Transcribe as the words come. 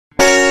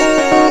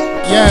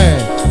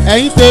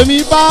ẹ̀yin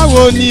tèmi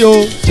báwo ni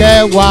o ṣe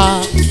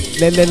wà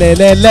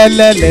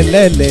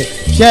lẹ́lẹ́lẹ́lẹ́lẹ́lẹ́lẹ́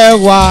ṣe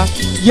wà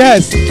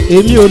yes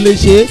èmi ò lè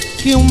ṣe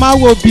kí n má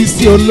wo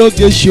Bísí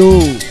Ológe show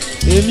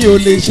èmi ò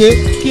lè ṣe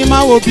kí n má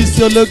wo Bísí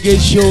Ológe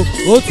show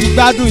ó ti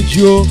gbádùn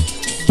jù o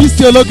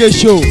Bísí Ológe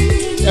show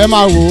ẹ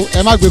máa wò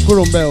ẹ má gbé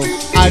kúrò ńbẹ̀ o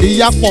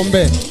àríyá pọ̀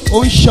ńbẹ̀ ó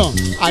ń ṣàn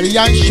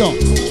àríyá ń ṣàn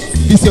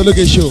Bísí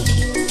Ológe show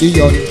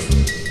iyọ̀ ni.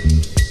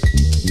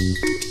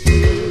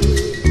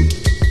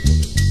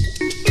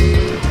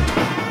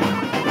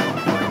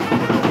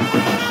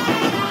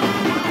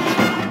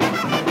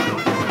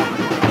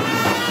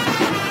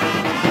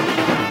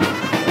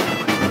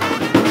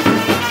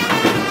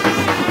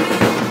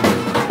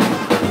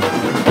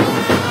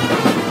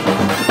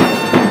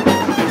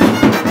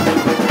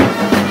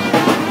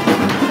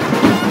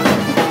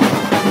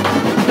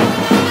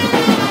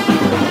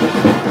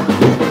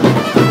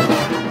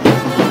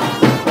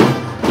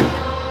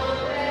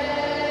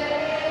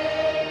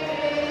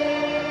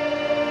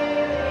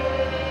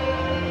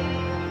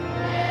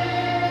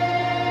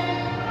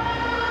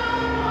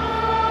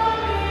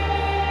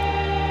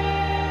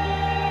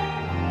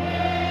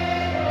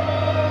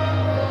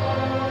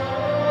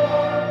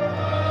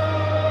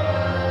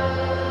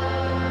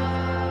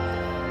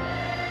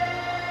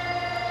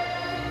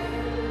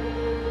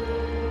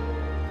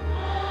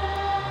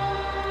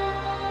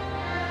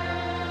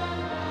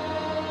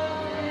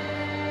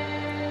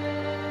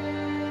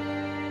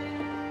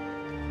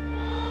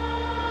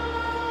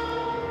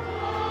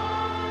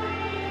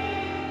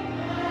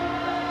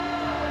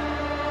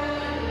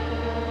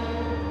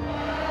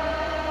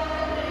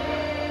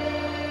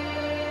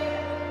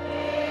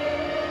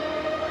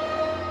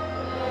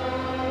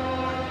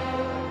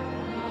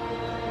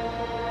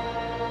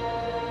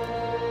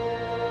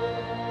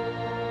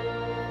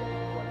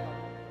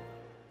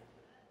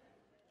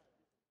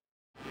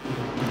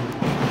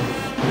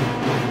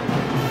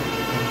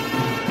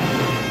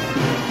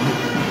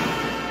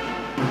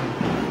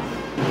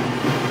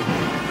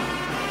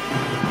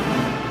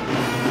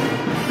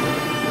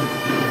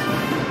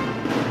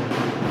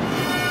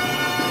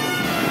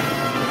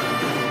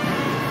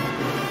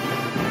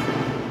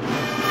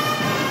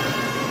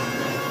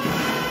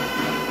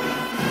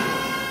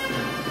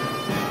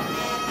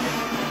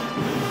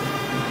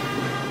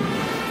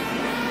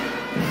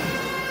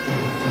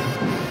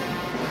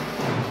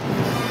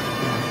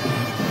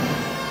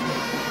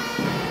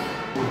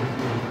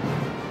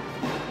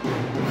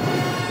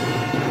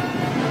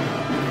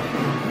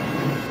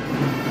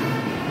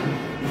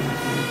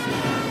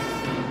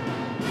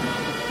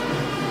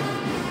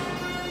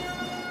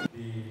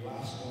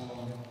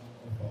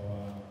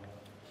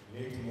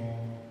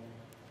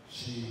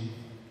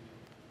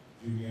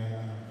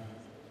 Julianna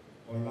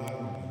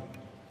Olawunmi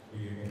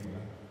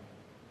Oyebobola.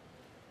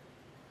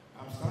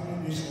 I'm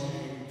standing this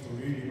morning to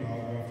read the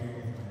biography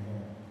of my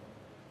mom.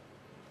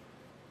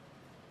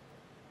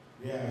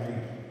 There I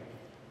read.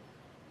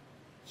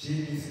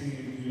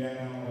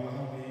 Julianna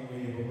Olawunmi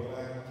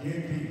Oyebobola,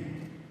 JP,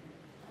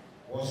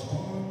 was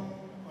born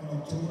on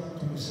October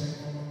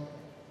 22nd,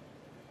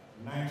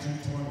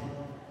 1920,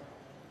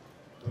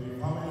 to the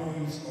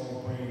families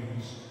of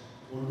Prince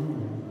Owo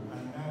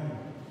Ondo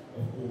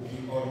of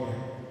Owo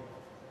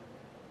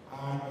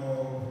and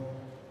of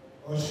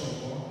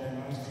Owo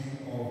dynasty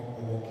of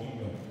Owo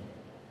Kingdom.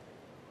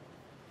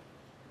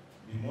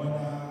 The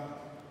mother,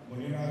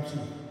 Moniratu,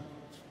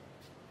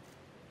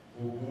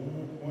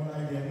 Ogun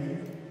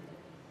Onayemi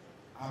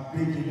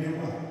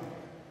Abejilewa,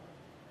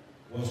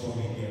 was from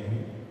Ijebu,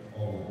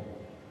 Owo.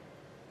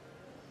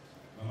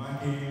 Mama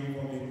came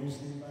from a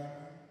Muslim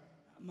background.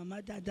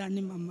 Mama dada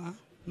ni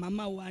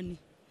mama wani,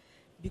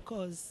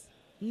 because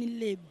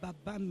nílé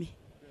bàbá mi.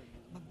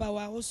 Bàbá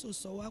wa ó so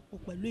sọ wá pọ̀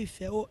pẹ̀lú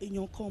ìfẹ́ ó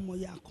èèyàn kan ọmọ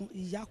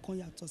ìyá kan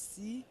yàtọ̀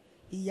sí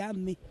ìyá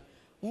mi.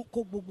 Wọ́n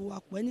kó gbogbo wa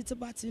pọ̀ ẹni tí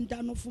bá ti ń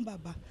dáná fún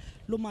bàbá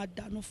ló máa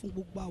dáná fún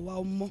gbogbo àwa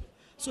ọmọ.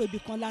 So ibì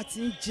kan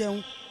láti ń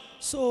jẹun.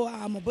 So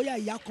àmọ́ bóyá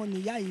ìyá kan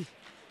ni ìyá yìí.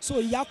 So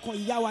ìyá kan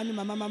ìyá wa ni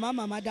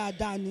màmá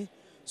dáadáa ni.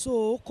 So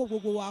ó kó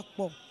gbogbo wa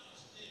pọ̀.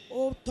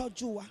 Ó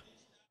tọ́jú wa.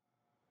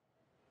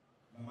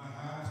 Mama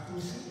has two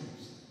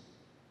siblings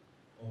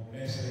of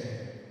blessed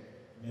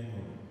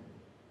memory.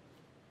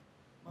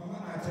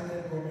 Mama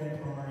attended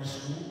government primary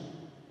school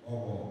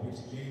Owo with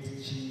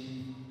late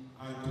Chief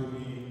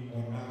Anthony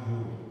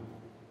Onaho,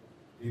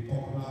 the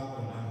popular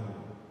Onaho.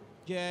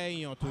 Jẹ́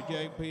èèyàn tó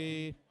jẹ́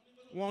pé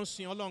wọ́n ń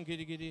sin Ọlọ́run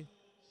gidigidi,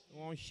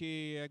 wọ́n ń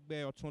ṣe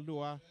ẹgbẹ́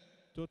Ọ̀túnlúwa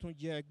tó tún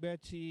jẹ́ ẹgbẹ́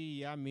tí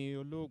ìyá mi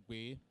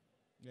olóògbé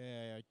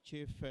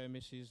Chief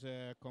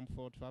Mrs.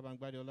 Comfort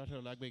Fabangbade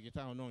Ọlátọ́lágbègì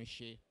táwọn náà ń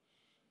ṣe.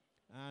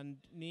 And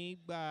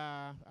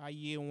nígbà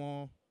ayé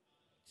wọn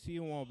tí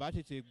wọn bá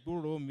tètè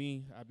gbúròó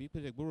mi àbí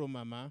tètè gbúròó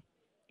màmá,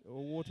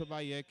 owó tó bá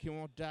yẹ kí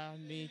wọ́n dá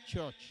ní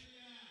church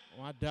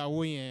wọ́n á dá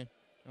owó yẹn,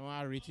 wọ́n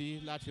á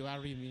retí láti wá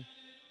rí mi.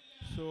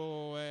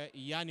 So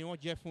ìyá ni wọ́n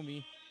jẹ́ fún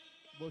mi,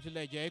 bó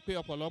tilẹ̀ jẹ́ pé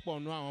ọ̀pọ̀lọpọ̀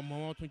nínú àwọn ọmọ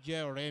wọn tún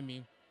jẹ́ ọ̀rẹ́ mi,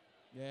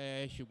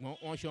 ṣùgbọ́n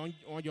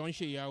wọ́n jọ ń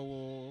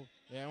ṣèyàwó,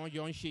 wọ́n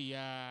jọ ń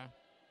ṣèyà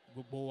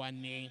gbogbo wa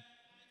ní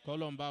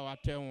kọ́lọ́n bá wa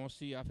tẹ́ wọn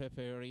sí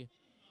afẹ́fẹ́ rí.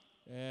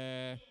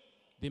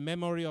 The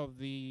memory of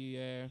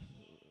the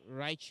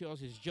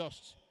righteous is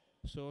just.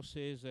 So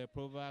says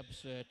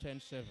Proverbs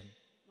 10:7.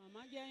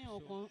 Màmá jẹ́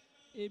èèyàn kan,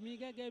 èmi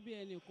gẹ́gẹ́ bí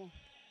ẹnìkan,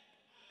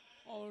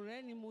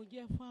 ọ̀rẹ́ ni mo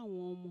jẹ́ fún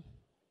àwọn ọmọ.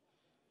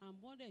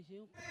 Àbọ̀dẹ̀ ṣe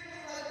ń kọ́.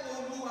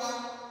 Olúwa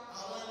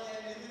àwọn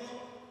ẹni mímọ́.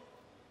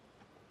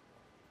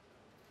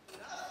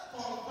 That's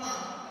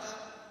confirmed that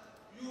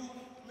you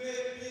may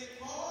be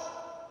called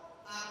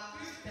a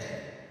Christian,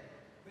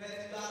 but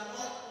you are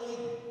not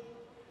holy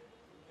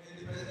in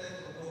the presence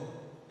of God.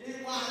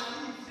 Ìwà àti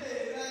ìṣe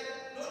rẹ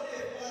ló lè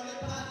fọ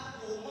nípa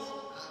òmọ́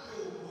àti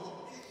òmọ́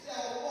iṣẹ́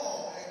ọwọ́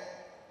rẹ.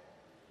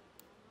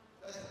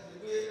 Lọ́sibí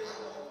pé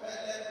àwọn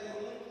fẹ́lẹ́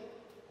ronú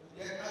kò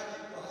jẹ́ ká ní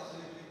ìlú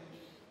àṣírí.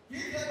 Kì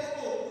í ṣe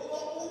gbogbo òkú tó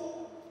kú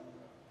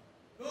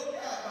lókè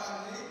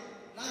àbàmì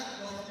láti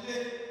lọ sílé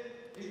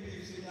ibi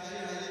ìsinmi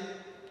ayérayé.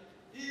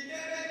 Ilé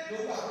méjì ló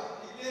wà,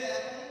 ilé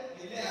ẹkún,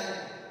 ilé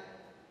ayọ̀.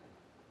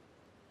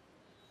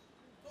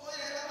 Tó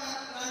yẹ ká máa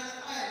ta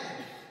ìpáyẹ̀.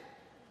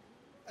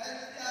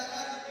 Ẹni tí a bá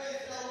ti gbé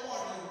iṣẹ́ ọwọ́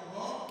rẹ̀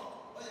wọ́,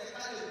 ó yẹ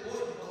ká lè bó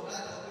ìtọ́ bá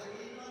lọ pé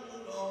iná ló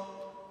lọ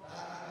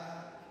rárá.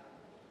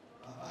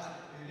 Bàbá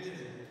ìpèlè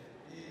rẹ̀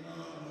iná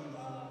ló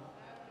lọ.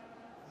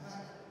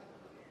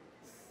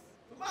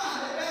 Tó bá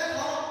lè bẹ́ẹ̀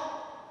sọ,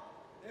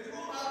 èrú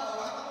máa bà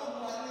wá tó mú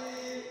wa ní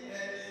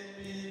ẹni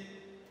bí.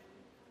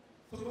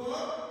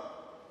 Ṣùgbọ́n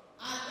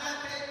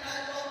adájọ́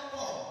ìdájọ́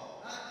pọ̀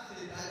láti ṣe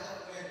ìdájọ́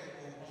fún ẹnì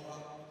kọ̀ọ̀kan wa.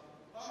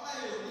 Bàbá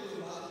yóò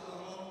nílò aṣọ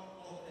wọn,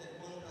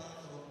 ẹ̀gbọ́n kan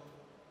sọ,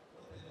 ó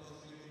ti lọ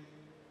sí mi.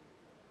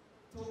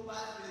 Tó bá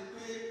ṣe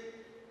pé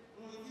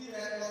ohun tí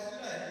ẹ lọ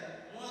sílẹ̀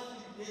wọ́n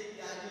sì gbé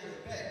ayé rẹ̀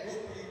bẹ́ẹ̀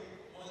lópin,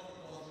 wọ́n ti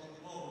lọ sí mi,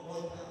 wọ́n ò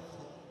gbọ́n kan sọ.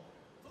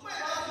 Tó bẹ́ẹ̀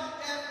bá ti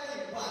kẹ́ fún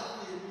ìwà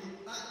àti èmi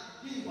láti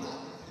bí ìwà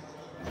àti ìṣẹ̀lẹ̀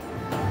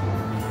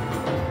wọn.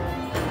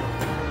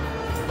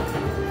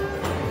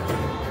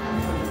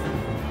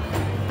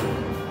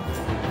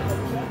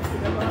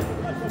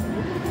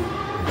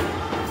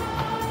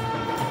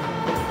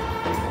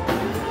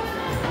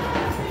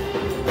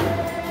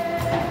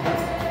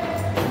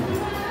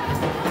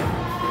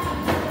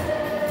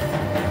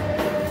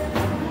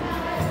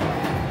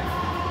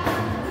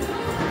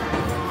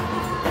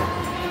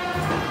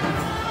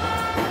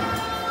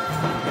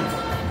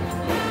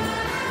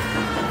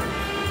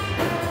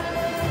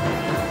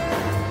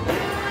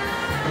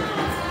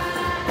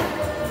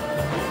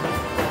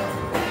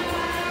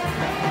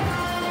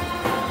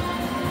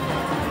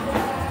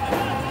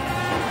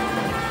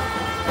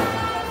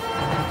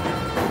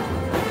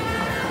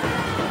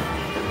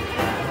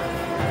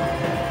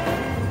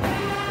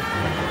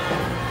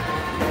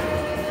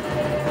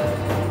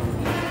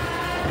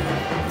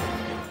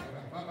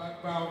 Bàbá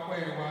gba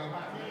ọpẹ́ wa.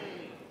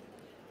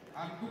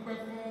 A dúpẹ́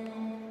fún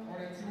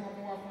ọrẹ tí wọ́n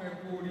mú wá fún ẹ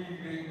kú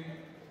oríire.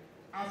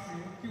 A sì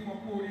ń kí wọn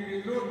kú oríire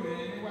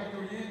lónìí níwájú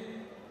yín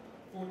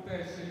kó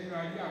tẹ̀ ṣe nínú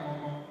ayé àwọn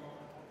ọmọ.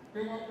 Pé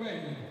wọ́n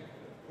gbẹ̀yìn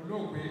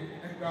olóògbé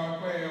ẹ gba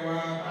ọpẹ́ wa.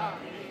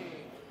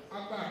 A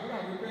gba àdúrà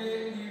wípé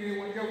ire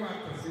wọn jẹ́ wọn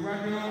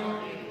àtẹ̀síwájú.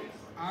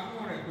 Àánú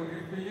rẹ̀ kò ní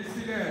fi yín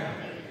sílẹ̀.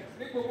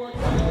 Ní gbogbo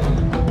ọjọ́.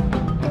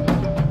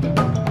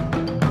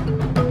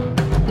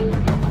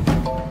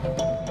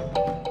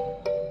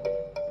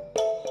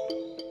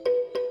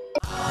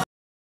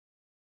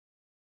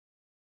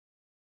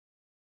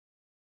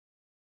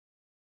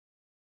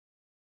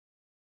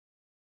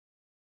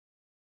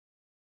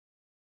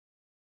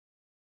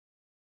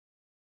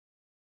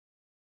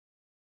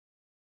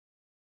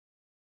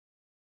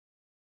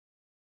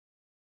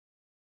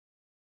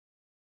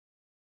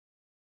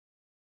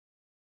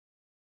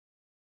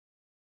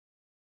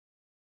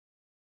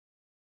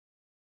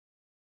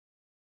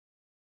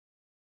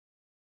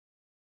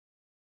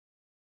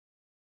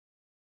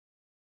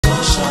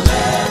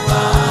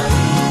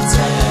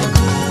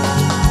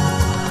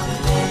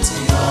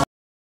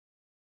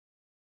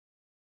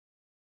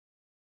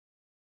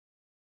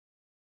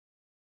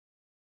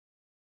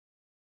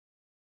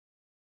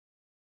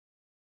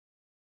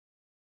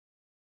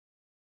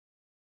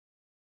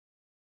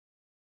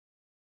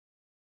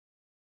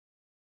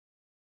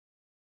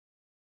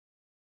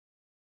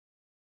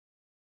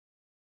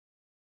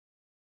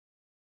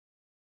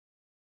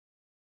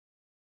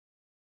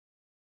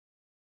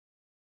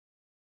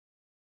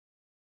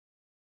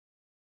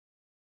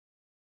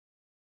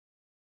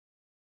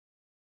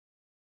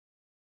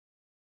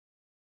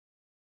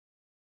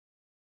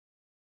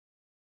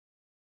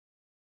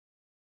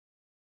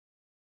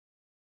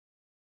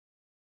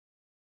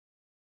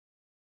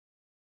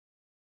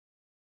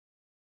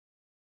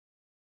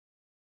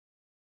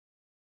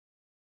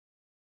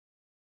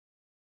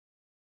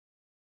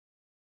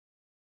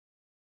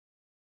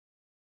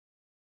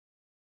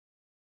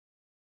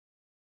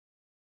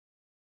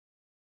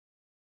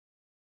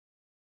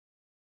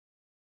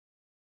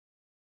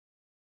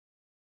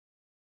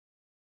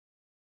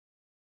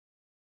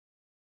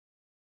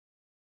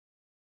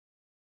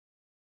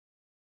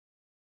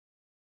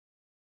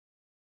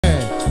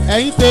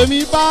 ẹ̀yin tèmi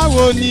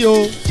báwo ni o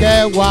ṣe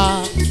wà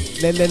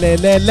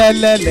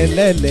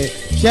lẹ́lẹ́lẹ́lẹ́lẹ́lẹ́lẹ́lẹ́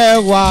ṣe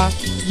wà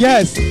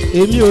yes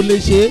èmi ò lè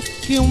ṣe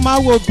kí n má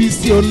wo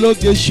Bísí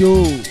Ológe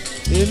show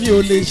èmi ò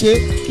lè ṣe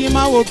kí n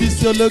má wo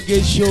Bísí Ológe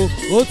show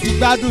ó ti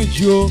gbádùn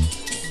jù o.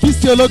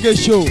 Bísí Ológe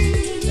show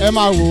ẹ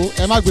máa wò ó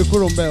ẹ má gbé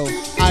kúrò ń bẹ̀ o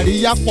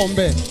àríyá pọ̀ ń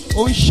bẹ̀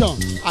ó ń ṣàn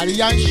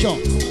àríyá ń ṣàn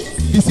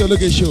Bísí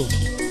Ológe show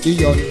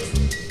iyọ̀ ni.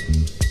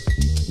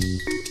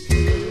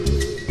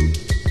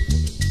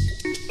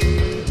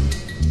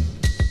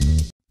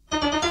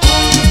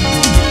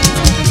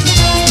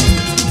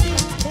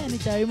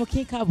 mo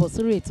kí n káàbọ̀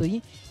sórí ètò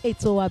yín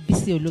ètò wa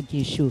Bísí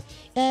Ológe show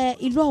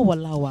ìlú Ọ̀wọ̀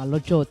la wà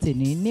lọ́jọ́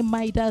tèmi ní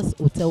Midas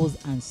Hotels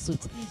and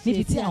Suites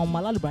níbi tí àwọn ọmọ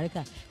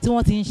alálùbáríkà tí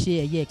wọ́n ti ń ṣe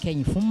ẹ̀yẹ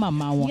ìkẹyìn fún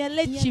màmá wọn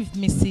late Chief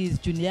Mrs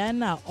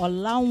Julianna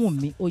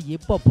Olawunmi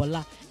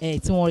Oyebobola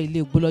tí wọ́n rí ilé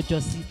ogbó lọ́jọ́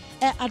sí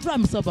àdúrà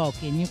mi sọ́ba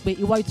òkè ni pé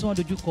iwájú tí wọ́n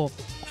dojú kọ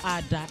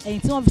àdá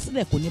ẹ̀yìn tí wọ́n fi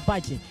sílẹ̀ kò ní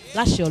bàjẹ́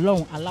láṣẹ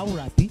Ọlọ́run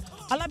aláwùrábí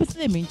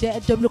Ọlábísí mi jẹ́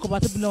ẹjọ́ bí ló kọba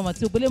tó bí lọ́mọ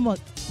tí ògbélé mọ̀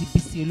sí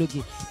Bísí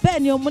Ológe bẹ́ẹ̀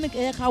ni ọmọ ní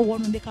ẹ̀yẹ ká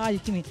wọnú ilé ká wáyé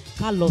kí ni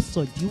ká lọ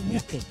sọ̀dí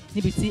wùkẹ́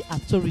níbi tí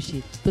àtòrìṣe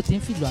tó ti ń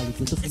fìlò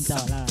àlùjọ tó fi ń dá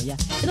wa lára yá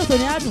ètò tó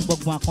ní àdùn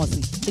gbọ̀ngbọ̀n àkànṣe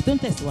ètò ń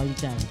tẹ̀síwájú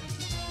járe.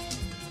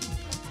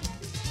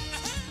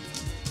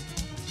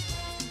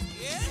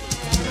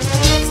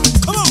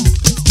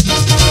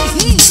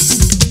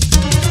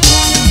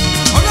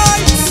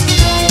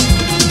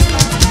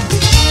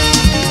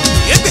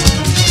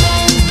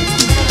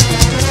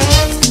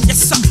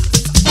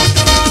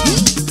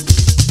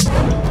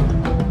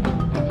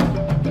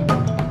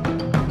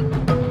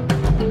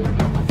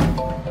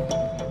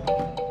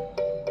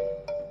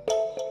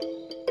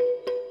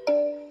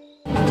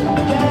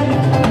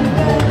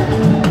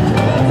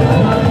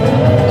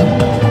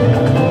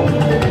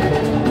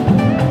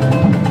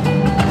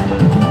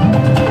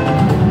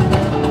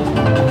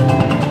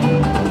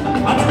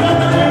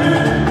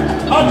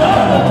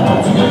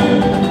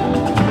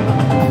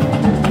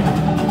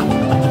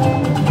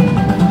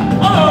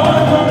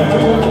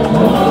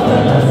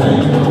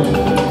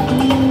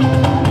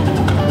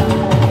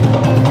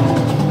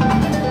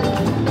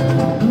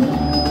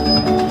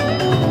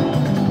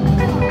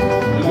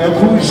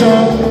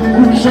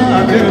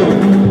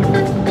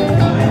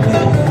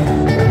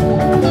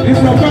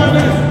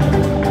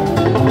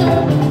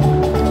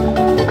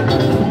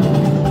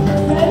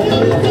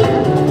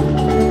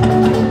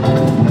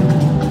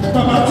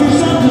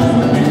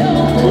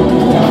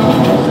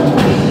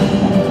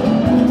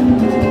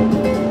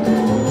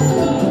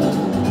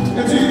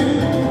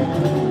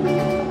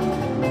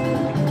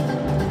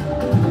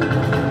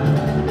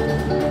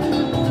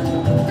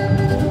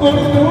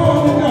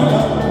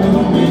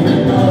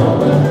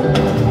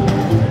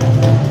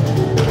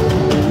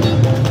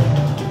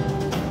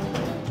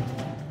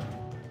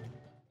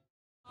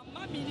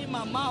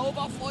 Mama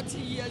over 40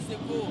 years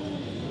ago.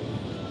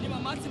 Ni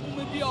mama ti mú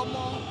mi bí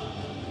ọmọ.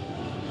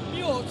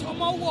 Mi ò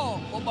tọ́mọ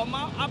wọ̀, but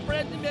mama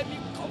apparently made me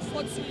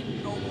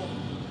comforting no more.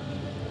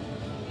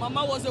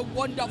 Mama was a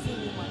wonderful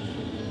woman.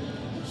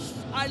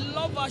 I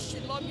love her, she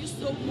loved me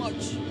so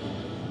much.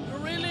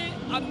 Really,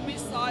 I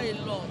miss her a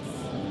lot.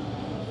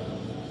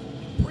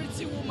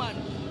 Pretty woman.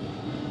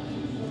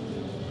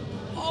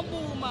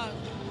 Humble woman.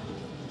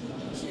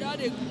 She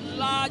had a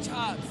large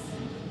heart.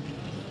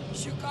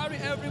 She carry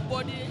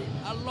everybody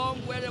along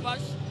wherever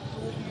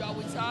you are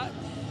with her.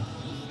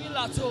 You feel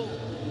at home.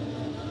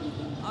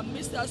 I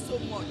miss her so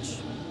much.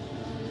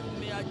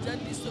 May her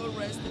gently soul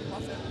rest in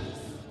perfect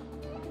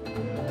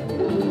peace.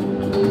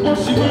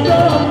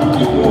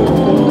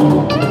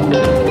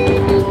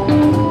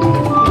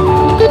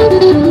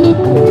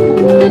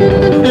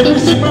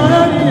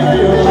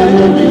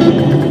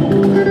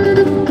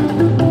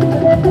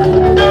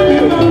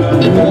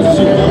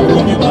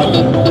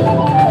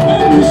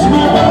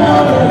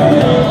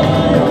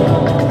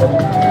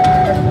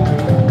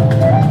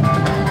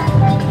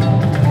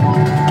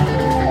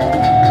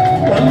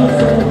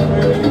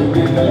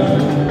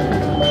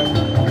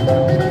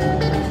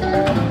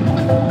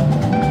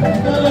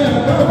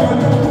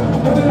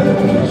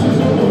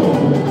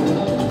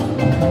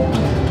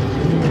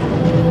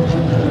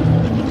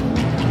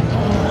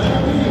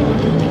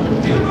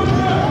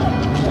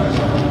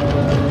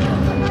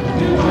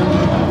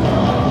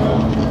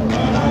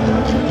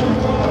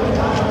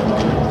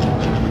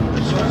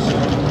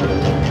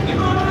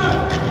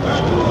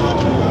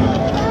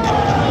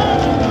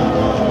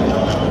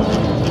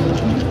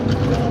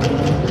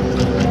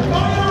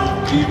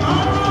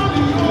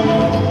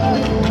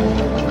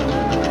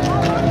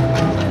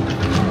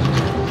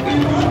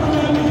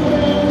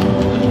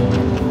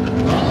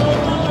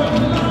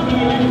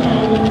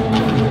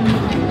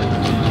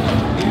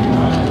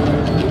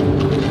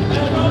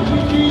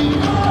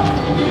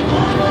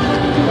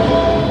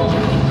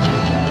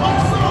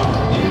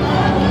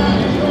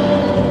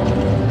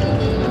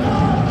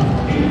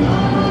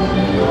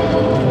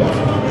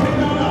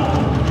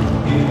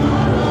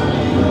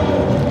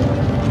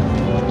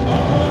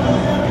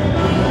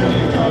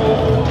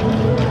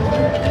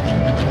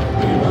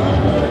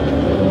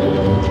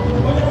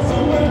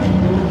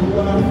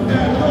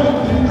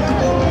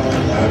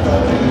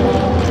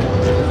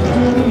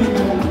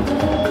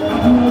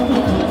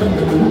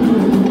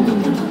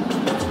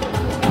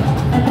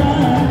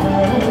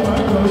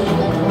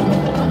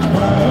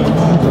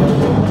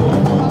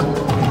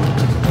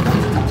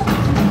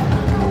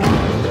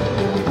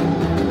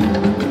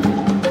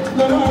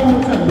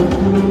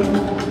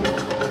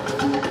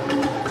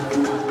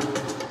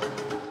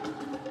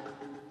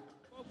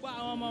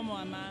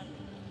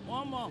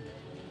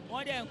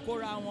 wọ́n dẹ̀ ń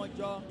kóra wọn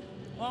jọ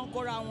wọ́n ń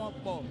kóra wọn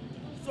pọ̀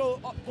so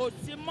kò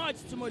sí much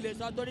tí mo lè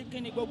sọ torí kí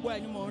ni gbogbo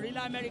ẹ̀ ni mò ń rí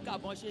lamẹ́ríkà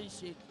bọ́n ṣe ń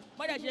ṣe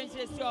bọ́dẹ̀ ṣe ń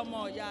ṣe sí ọmọ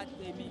ọ̀yá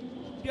tèmi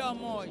bí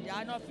ọmọ ọ̀yá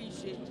náà fi ń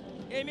ṣe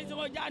èmi tí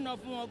mo jáná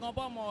fún wọn gan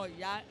bọ́mọ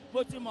ọ̀yá bó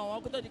ti mọ̀ wọn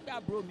kó tó di pé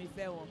àbúrò mi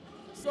fẹ́ wọn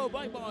so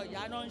bọ́n ìbọn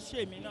ọ̀yá náà ń ṣe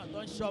mí náà tó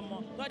ń ṣọmọ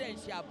tó dẹ̀ ń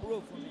ṣe àbúrò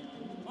fún mi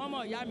wọ́n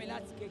mọ̀ ọ̀yá mi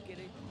láti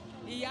kékeré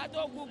ìyá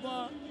tó kú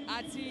gan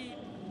àti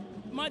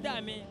mọ́dà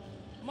mi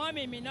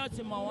mọ́mì mi náà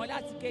ti mọ̀ wọ́n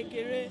láti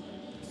kékeré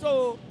so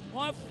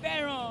wọ́n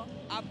fẹ́ràn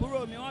àbúrò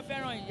mi wọ́n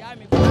fẹ́ràn ìyá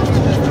mi.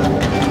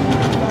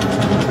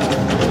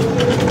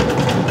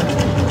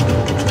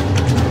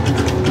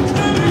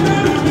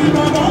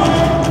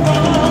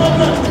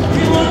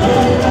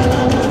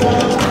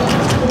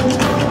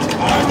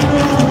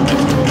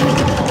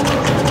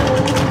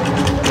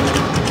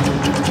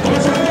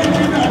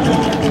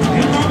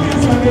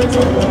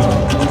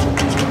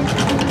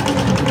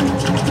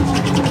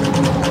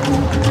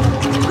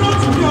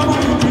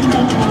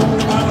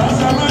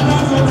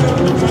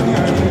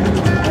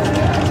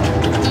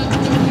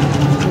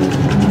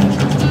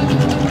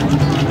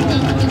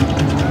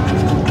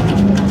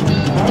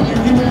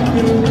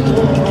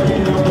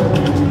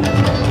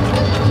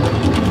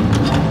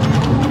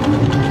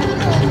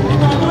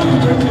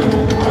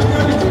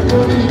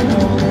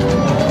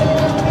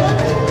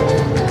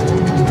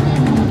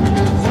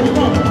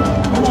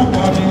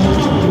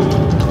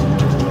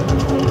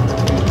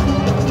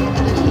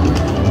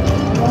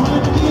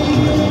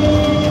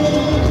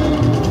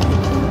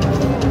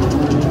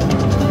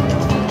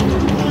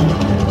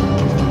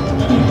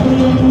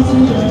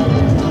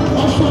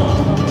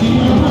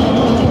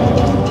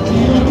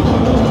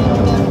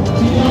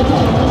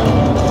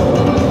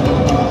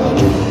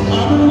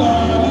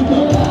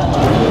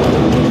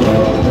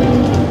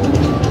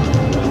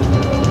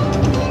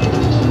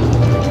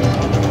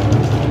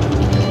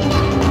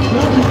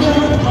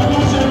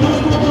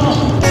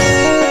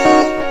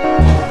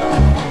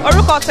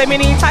 tèmi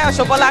ní Táyọ̀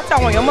Ṣọbọ́lá tí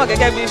àwọn èèyàn mọ̀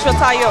gẹ́gẹ́ bí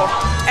Ṣótáyọ̀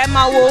ẹ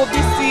máa wo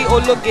Bísí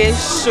Ológe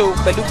show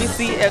pẹ̀lú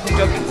Bísí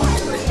Ẹ̀gúnjọ́bí.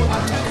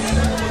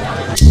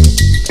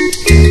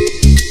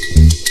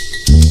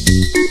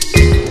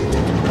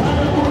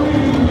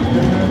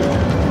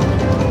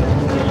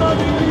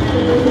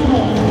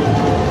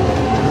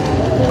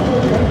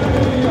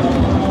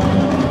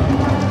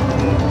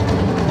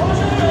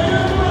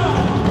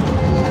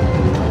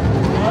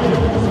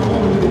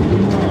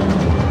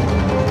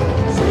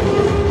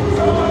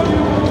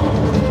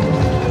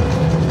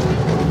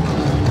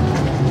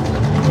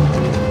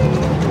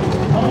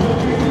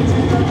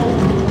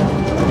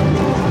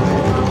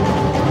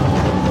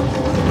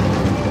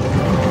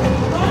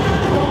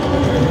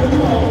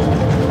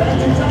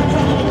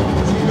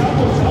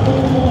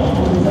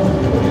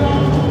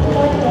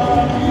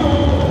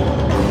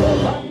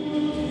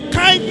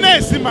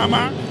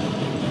 Mama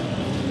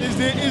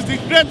is the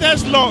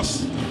greatest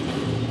loss.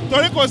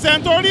 Torí kò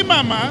sẹ́ni tó rí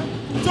màmá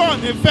tó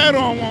ní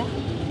fẹ́ràn wọn.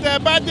 Tẹ́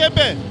bá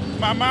débẹ̀,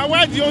 màmá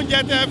wádìí oúnjẹ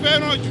tẹ́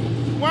fẹ́ràn jù.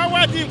 Wọ́n á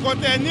wádìí nǹkan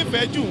tẹ́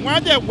nífẹ̀ẹ́ jù. Wọ́n á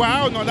dẹ̀ wá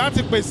ọ̀nà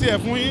láti pèsè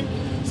ẹ̀ fún yín.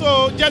 So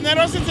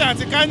generosity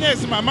àti kindness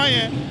màmá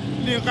yẹn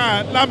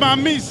nìkan la máa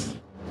miss.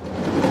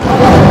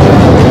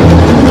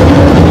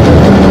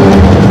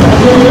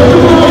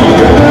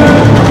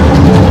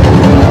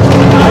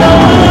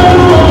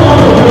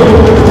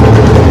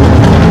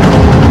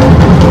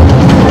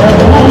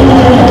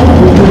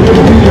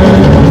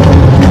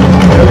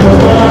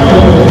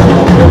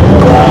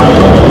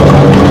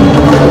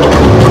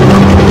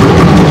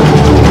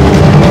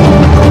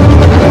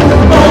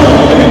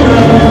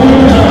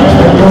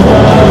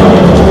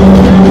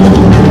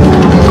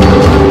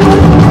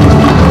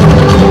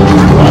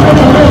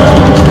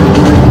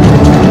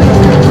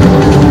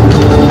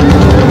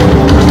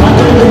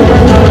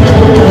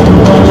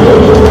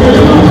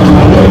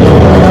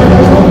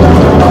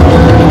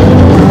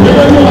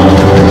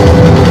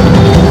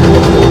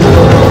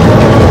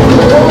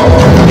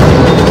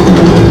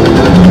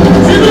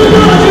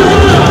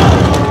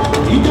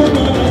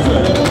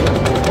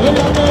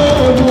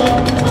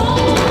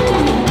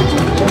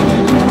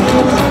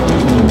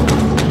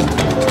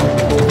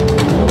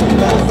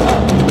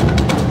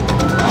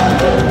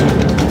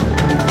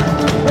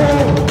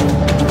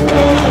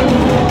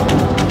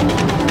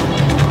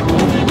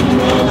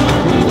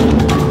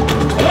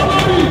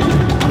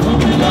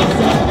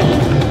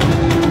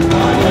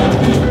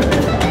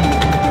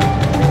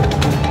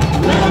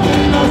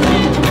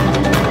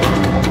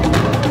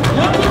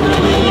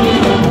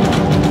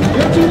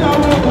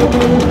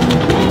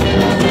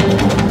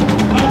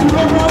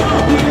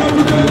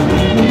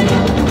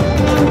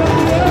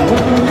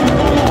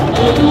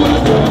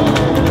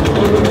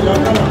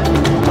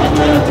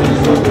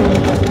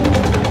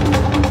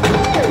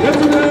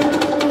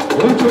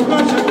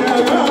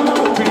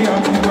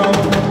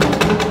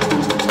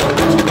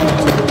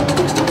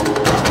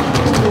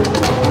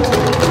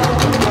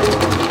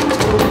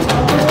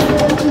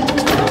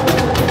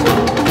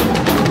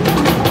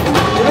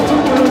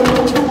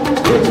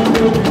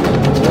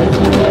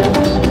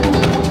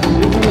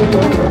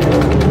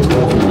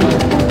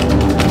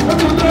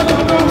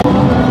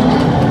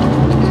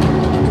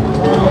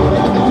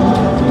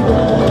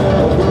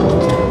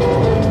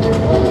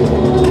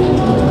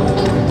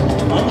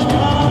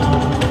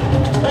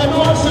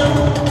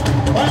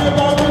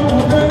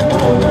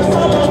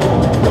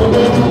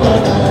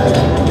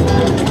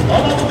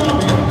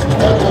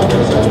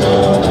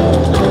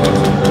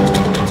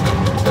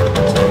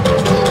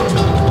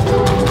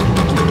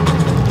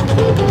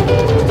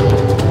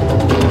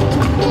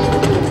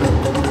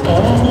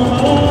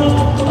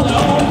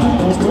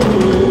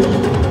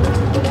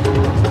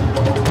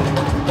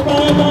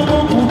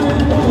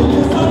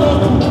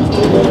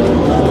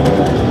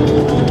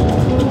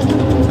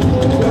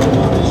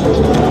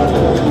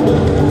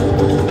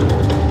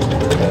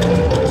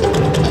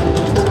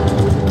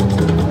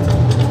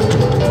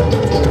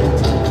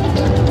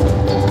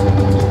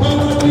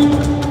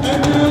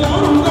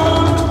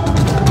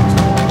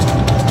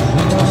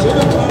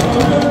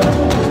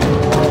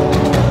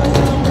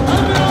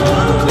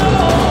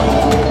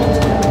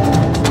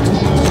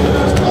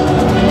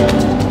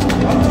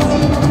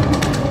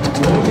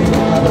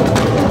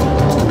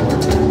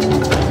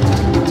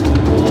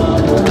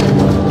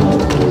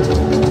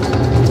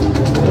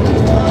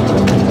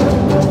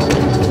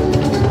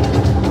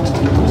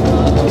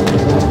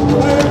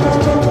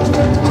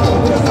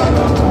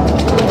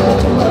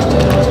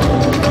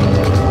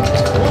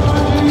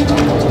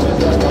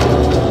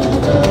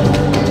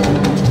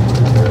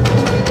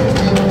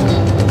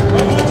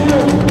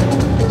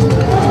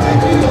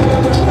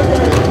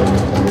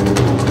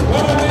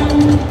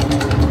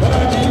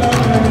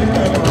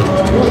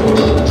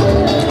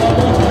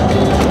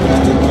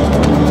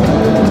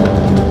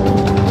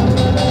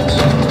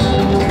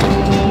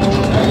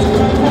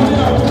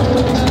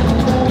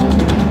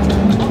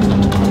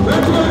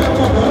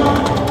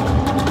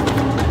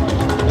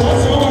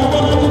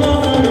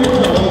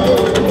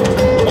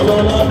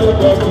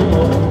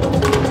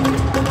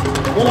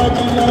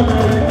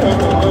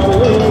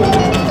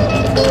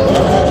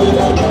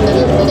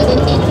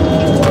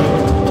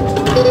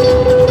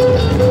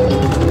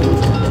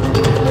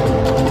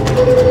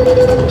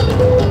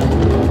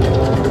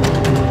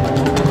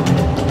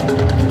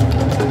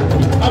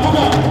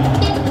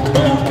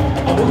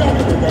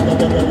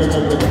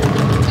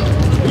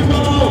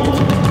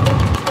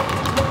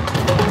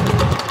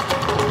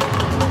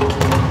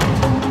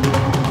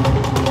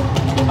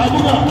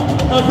 Abuga,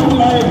 ẹ̀fún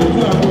láyé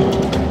lójú àgbo.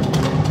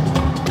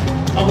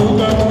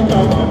 Abuga, abuga,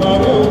 bàbá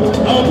rẹ̀ o.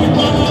 Àwọn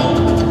pípa náà.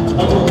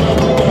 Abuga,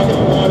 abuga,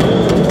 bàbá rẹ̀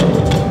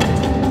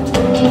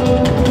o.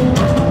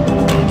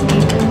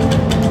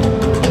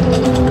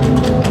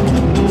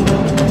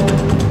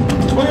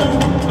 Bóyá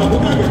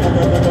abuga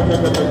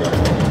gàgàgàgàgàgàgà.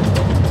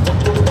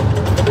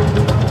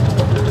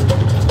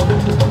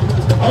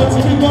 Àwọn ti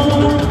ní gbọ́n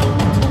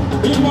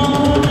ìmọ̀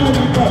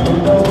Amẹ́ríkà ló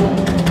lọ.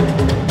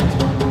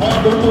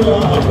 Adókòlá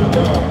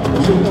Abuga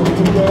òṣèlú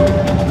òdúgbò.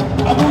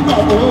 Abuga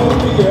tó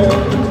yẹ.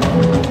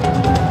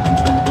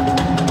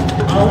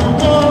 Àwọn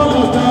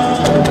bọ́ọ̀lù ta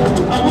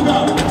Abuga.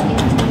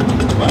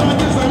 Bọ́lá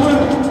ti sẹ́wé.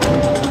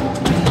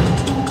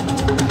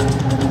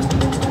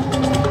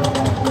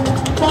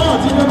 Bọ́ọ̀lù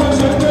ti lè máa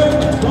ṣe pé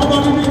wọ́n bá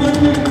mi ní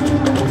dédé.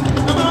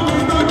 Ẹ bá mi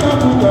dájọ́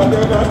Abuga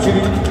lẹ́gbà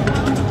tiri.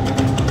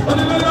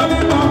 Onílẹ̀ ní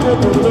máa kó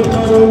tó ló ná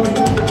omi.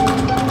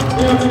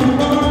 Ìyẹn ti ní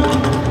bọ́ọ̀lù.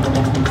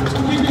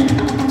 Kíkì.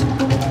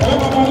 Ọ̀rọ̀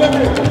bàbá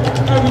lẹ́gbẹ̀ẹ́.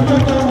 Ẹ̀rù tó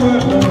tẹ́ wọ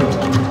ẹ̀ lọ.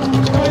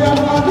 Ọ̀yà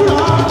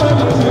àdúrà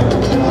ló ṣe.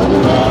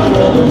 Àdúrà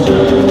ló ṣe.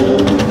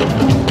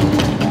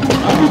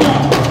 Abuga.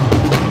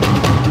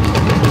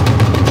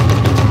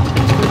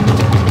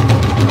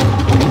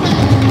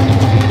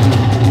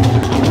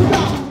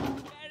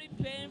 Very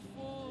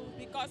painful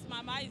because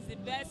Mama is the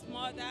best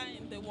mother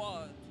in the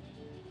world.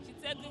 She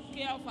takes good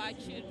care of her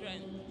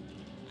children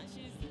and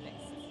she is the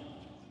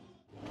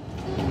best.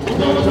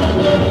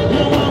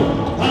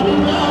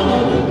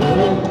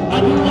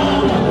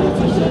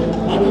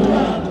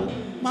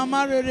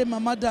 Mama rere,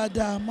 mama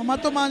dáadáa, mama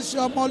tó máa ń ṣe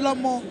ọmọ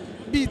ọlọ́mọ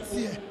bíi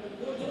tiẹ̀,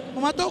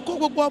 mama tó kó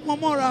gbogbo ọmọ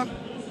mọ́ra,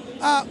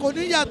 kò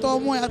ní yàtọ̀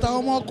ọmọ ẹ̀ àtàwọn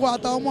ọmọ ọkọ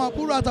àtàwọn ọmọ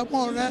àbúrò àtàwọn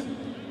ọ̀rẹ́,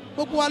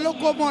 gbogbo wa ló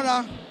kó mọ́ra,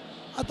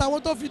 àtàwọn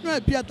tó finú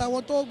ẹ̀ bí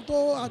àtàwọn tó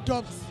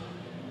adopt,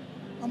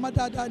 mama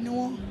dáadáa ni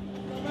wọ́n.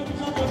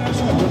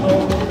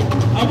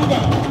 Abuga,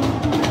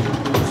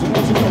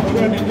 sùmọ́sùmọ́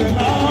ọ̀rẹ́ ni jẹ́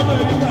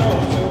l'Amẹ́ríkà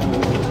ọ̀sẹ̀.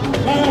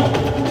 Láyọ̀,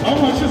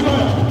 àwọn òṣìṣẹ́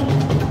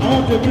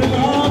àwọn tèmi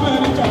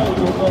l'Amẹ́ríkà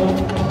ọ̀dọ̀kọ̀.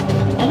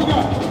 Abuga,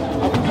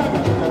 Abuga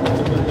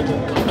gẹ̀gẹ̀gẹ̀gẹ̀gẹ̀gẹ̀.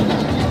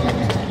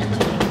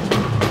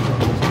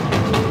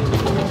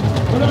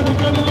 Ọ̀rẹ́ ni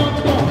jẹ́ ní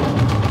lọ́tọ̀,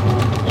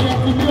 ẹ̀yà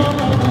ti bí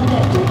ọ̀nà Abuga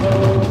tó lọ.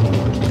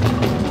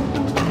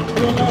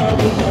 Yọ̀nà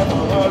Abuga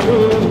bàbá rẹ̀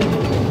o.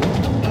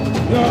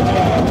 Yọ̀nà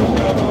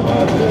Abuga bàbá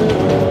rẹ̀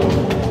o.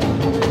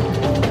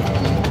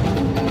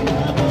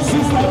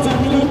 Sísá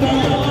tèmi ló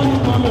dáyé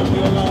alárùkọ lòdì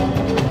ọ̀la.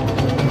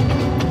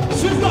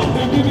 Sísá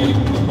tèmi ni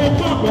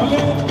ogún àgbọ̀lé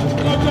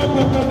lọ́jọ́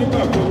gbogbo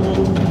nígbà gbogbo.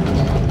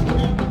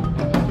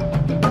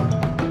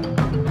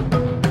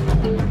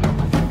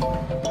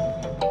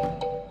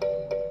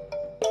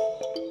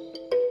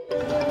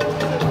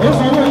 Ó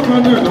sanwó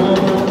ìkànnì lọ́wọ́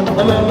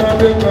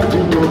ọlọ́ládé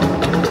gbajúmọ̀.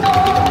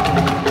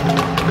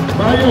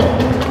 Báyọ̀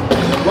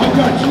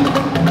wákàtí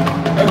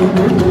ẹ̀rù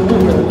tó dùn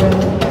ún rẹ̀ lọ.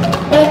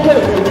 Ó pè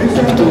é ní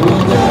sẹ́ńtò ló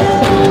ń jẹ́.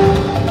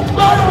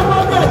 Báyọ̀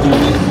wákàtí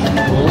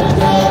òun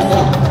jẹ́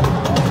ẹ̀sà.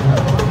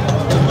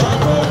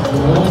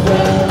 Òun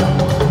jẹ́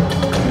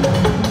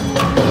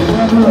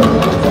ìwádìí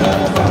òun jẹ́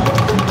ẹ̀sà.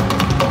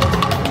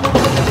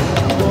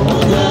 Òun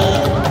jẹ́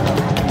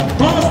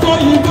pásítọ̀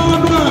yìí bá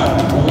ń rẹ̀.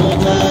 Òun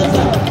jẹ́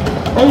ẹ̀sà.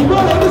 Òyìnbó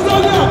rẹ̀ ní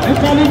sọ́jà ní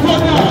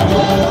California.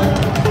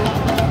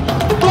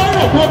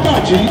 Báyọ̀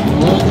wákàtí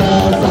òun jẹ́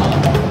ẹ̀sà.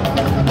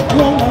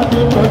 Ọlọ́run á dé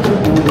pẹ̀lú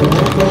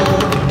òun jẹ́.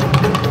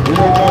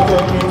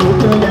 Ìrọ̀lẹ́ mi ló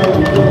tẹ́lẹ̀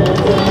àwùjọ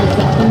ọjọ́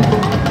ẹ̀sà.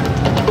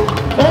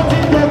 Ó ti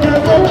gbẹ̀gẹ̀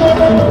gbogbo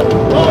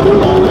ọdún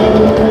lọ́wọ́.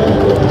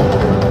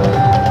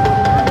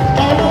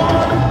 Àwọn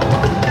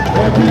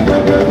ẹbí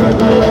gbẹ̀gẹ̀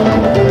gbogbo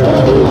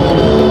ọdún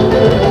lọ́wọ́.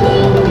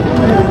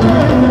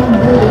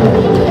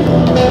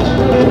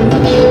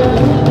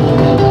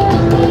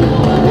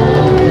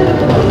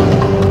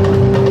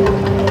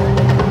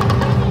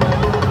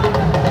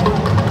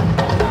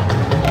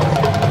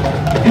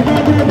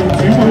 Ìbádẹ́rù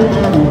tí mo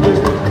máa ń gbé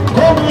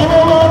kọ́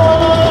máa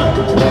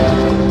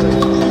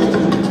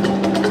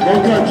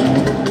ọgá jù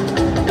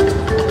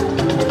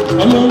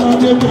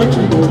ọlọ́ládé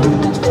gbọ́jú lọ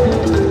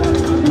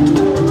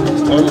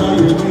ọ̀la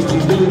èmi ti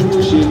dé bó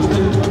ṣe dé.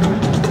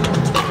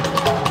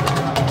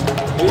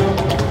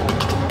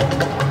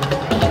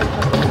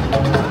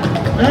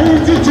 Ẹyin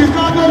tí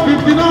Chicago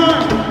 59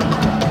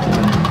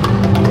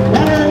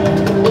 wáyé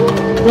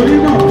torí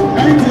náà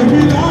ẹyin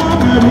tèmi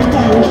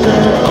l'Amẹ́ríkà ó ṣe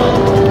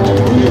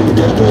ní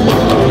ìjẹ́ tó yọ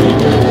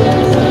ìgbẹ́.